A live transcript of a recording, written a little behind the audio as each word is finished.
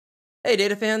Hey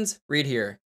data fans, Reed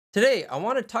here. Today I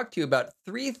want to talk to you about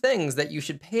three things that you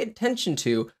should pay attention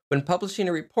to when publishing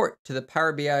a report to the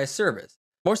Power BI service.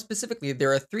 More specifically,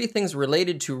 there are three things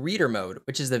related to reader mode,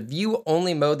 which is the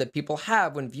view-only mode that people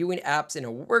have when viewing apps in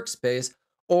a workspace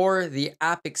or the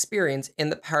app experience in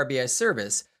the Power BI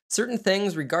service. Certain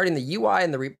things regarding the UI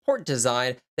and the report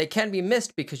design that can be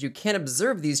missed because you can't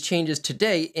observe these changes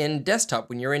today in desktop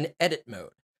when you're in edit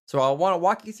mode. So I'll want to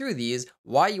walk you through these,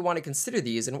 why you want to consider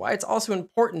these, and why it's also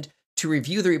important to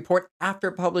review the report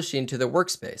after publishing to the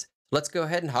workspace. Let's go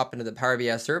ahead and hop into the Power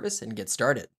BI service and get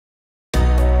started.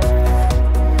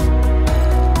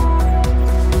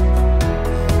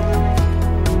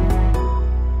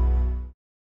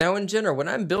 Now, in general, when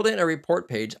I'm building a report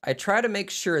page, I try to make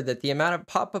sure that the amount of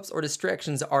pop-ups or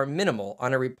distractions are minimal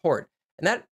on a report. And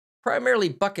that primarily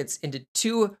buckets into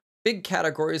two big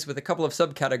categories with a couple of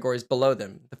subcategories below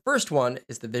them. The first one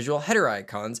is the visual header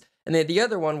icons, and then the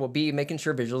other one will be making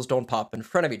sure visuals don't pop in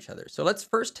front of each other. So let's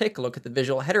first take a look at the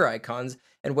visual header icons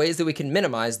and ways that we can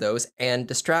minimize those and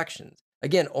distractions.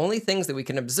 Again, only things that we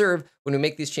can observe when we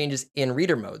make these changes in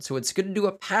reader mode. So it's good to do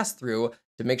a pass-through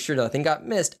to make sure nothing got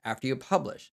missed after you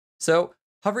publish. So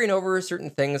hovering over certain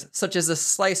things such as a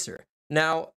slicer.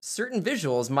 Now, certain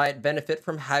visuals might benefit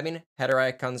from having header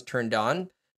icons turned on.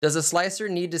 Does a slicer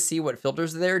need to see what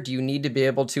filters are there? Do you need to be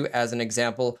able to, as an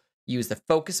example, use the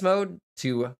focus mode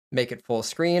to make it full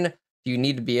screen? Do you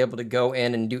need to be able to go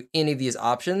in and do any of these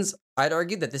options? I'd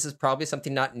argue that this is probably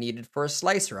something not needed for a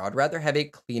slicer. I'd rather have a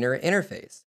cleaner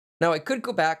interface. Now, I could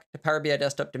go back to Power BI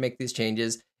Desktop to make these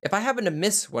changes. If I happen to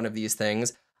miss one of these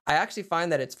things, I actually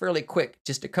find that it's fairly quick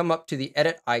just to come up to the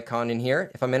edit icon in here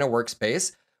if I'm in a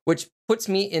workspace, which puts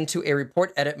me into a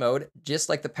report edit mode, just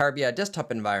like the Power BI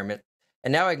Desktop environment.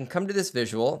 And now I can come to this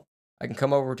visual, I can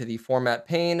come over to the format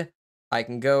pane, I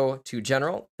can go to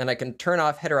general, and I can turn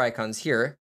off header icons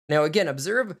here. Now again,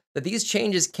 observe that these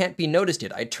changes can't be noticed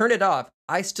yet. I turn it off,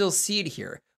 I still see it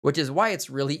here, which is why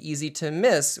it's really easy to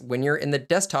miss when you're in the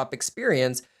desktop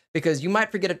experience, because you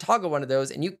might forget to toggle one of those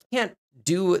and you can't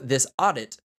do this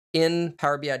audit in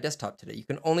Power BI Desktop today. You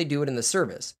can only do it in the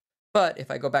service. But if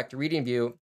I go back to reading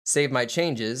view, save my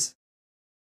changes,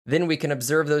 then we can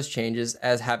observe those changes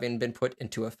as having been put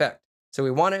into effect. So we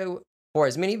want to, for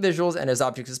as many visuals and as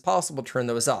objects as possible, turn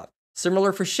those off.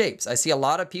 Similar for shapes. I see a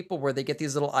lot of people where they get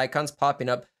these little icons popping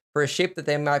up for a shape that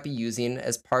they might be using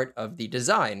as part of the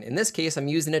design. In this case, I'm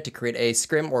using it to create a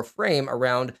scrim or frame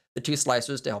around the two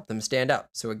slicers to help them stand out.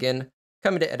 So again,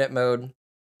 coming to edit mode,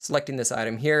 selecting this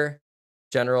item here,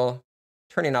 general,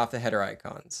 turning off the header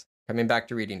icons, coming back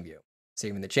to reading view,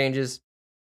 saving the changes.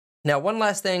 Now, one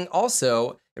last thing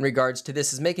also in regards to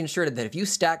this is making sure that if you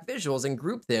stack visuals and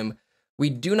group them,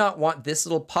 we do not want this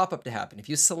little pop-up to happen. If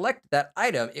you select that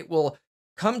item, it will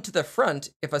come to the front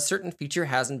if a certain feature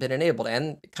hasn't been enabled,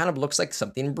 and it kind of looks like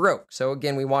something broke. So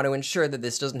again, we want to ensure that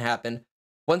this doesn't happen.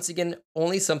 Once again,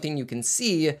 only something you can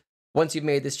see once you've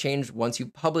made this change, once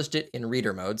you've published it in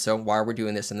reader mode. So while we're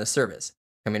doing this in the service,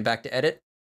 coming back to edit,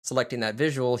 selecting that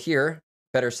visual here,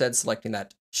 better said, selecting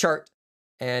that chart,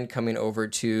 and coming over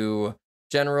to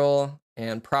general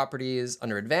and properties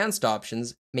under advanced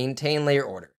options, maintain layer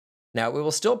order. Now it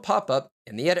will still pop up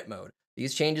in the edit mode.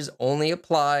 These changes only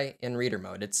apply in reader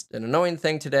mode. It's an annoying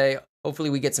thing today. Hopefully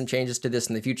we get some changes to this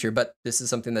in the future, but this is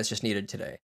something that's just needed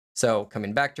today. So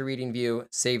coming back to reading view,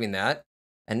 saving that.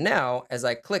 And now as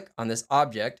I click on this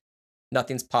object,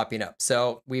 nothing's popping up.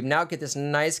 So we now get this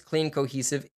nice, clean,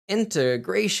 cohesive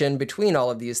integration between all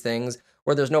of these things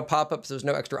where there's no pop-ups, there's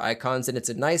no extra icons, and it's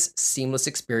a nice, seamless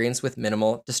experience with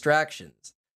minimal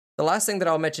distractions. The last thing that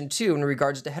I'll mention too in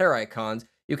regards to header icons,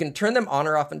 you can turn them on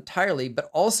or off entirely, but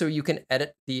also you can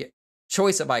edit the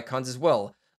choice of icons as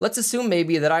well. Let's assume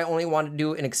maybe that I only want to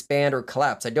do an expand or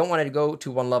collapse. I don't want it to go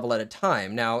to one level at a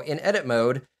time. Now in edit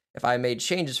mode, if I made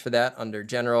changes for that under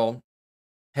general,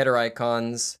 header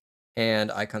icons,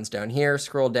 and icons down here,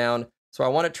 scroll down. So I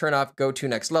want to turn off go to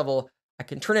next level. I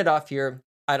can turn it off here.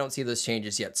 I don't see those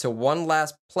changes yet. So one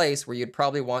last place where you'd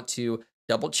probably want to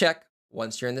double check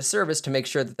once you're in the service to make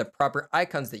sure that the proper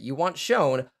icons that you want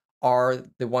shown are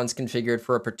the ones configured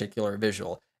for a particular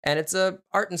visual. And it's a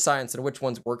art and science and which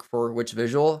ones work for which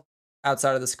visual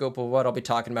outside of the scope of what I'll be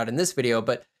talking about in this video,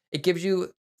 but it gives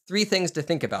you three things to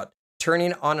think about: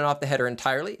 turning on and off the header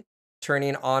entirely,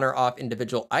 turning on or off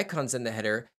individual icons in the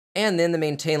header, and then the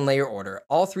maintain layer order.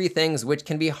 All three things which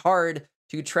can be hard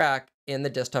to track in the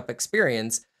desktop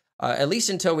experience, at least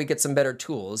until we get some better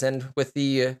tools. And with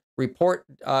the report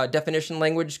definition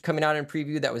language coming out in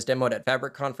preview that was demoed at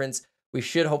Fabric Conference, we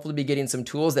should hopefully be getting some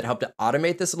tools that help to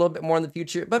automate this a little bit more in the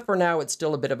future. But for now, it's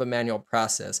still a bit of a manual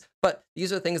process. But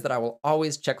these are things that I will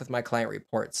always check with my client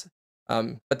reports.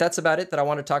 But that's about it that I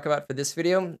want to talk about for this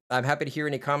video. I'm happy to hear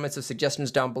any comments or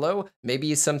suggestions down below.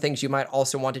 Maybe some things you might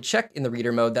also want to check in the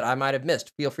reader mode that I might have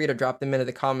missed. Feel free to drop them into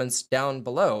the comments down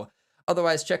below.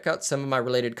 Otherwise, check out some of my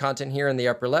related content here in the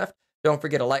upper left. Don't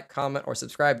forget to like, comment, or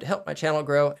subscribe to help my channel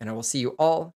grow, and I will see you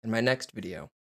all in my next video.